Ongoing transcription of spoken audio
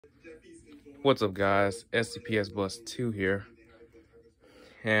What's up, guys? SCPS Bus 2 here,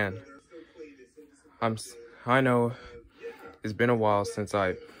 and I know it's been a while since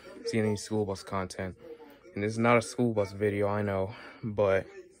I've seen any school bus content, and this is not a school bus video, I know, but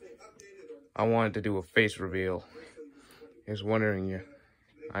I wanted to do a face reveal.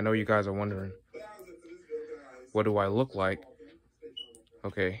 I know you guys are wondering, what do I look like?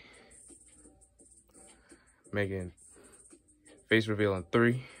 Okay, making face reveal in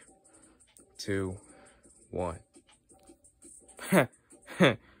 3, 2, 1.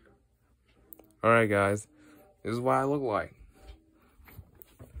 Alright guys, this is what I look like.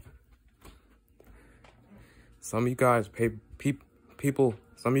 Some of you guys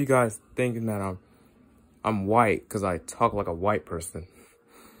some of you guys thinking that I'm white because I talk like a white person,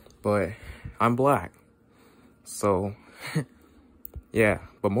 but I'm black. So yeah,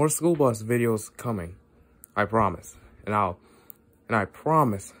 but more school bus videos coming, I promise. And I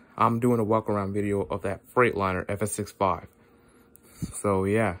promise I'm doing a walk around video of that Freightliner FS65. So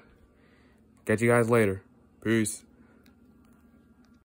yeah, catch you guys later. Peace.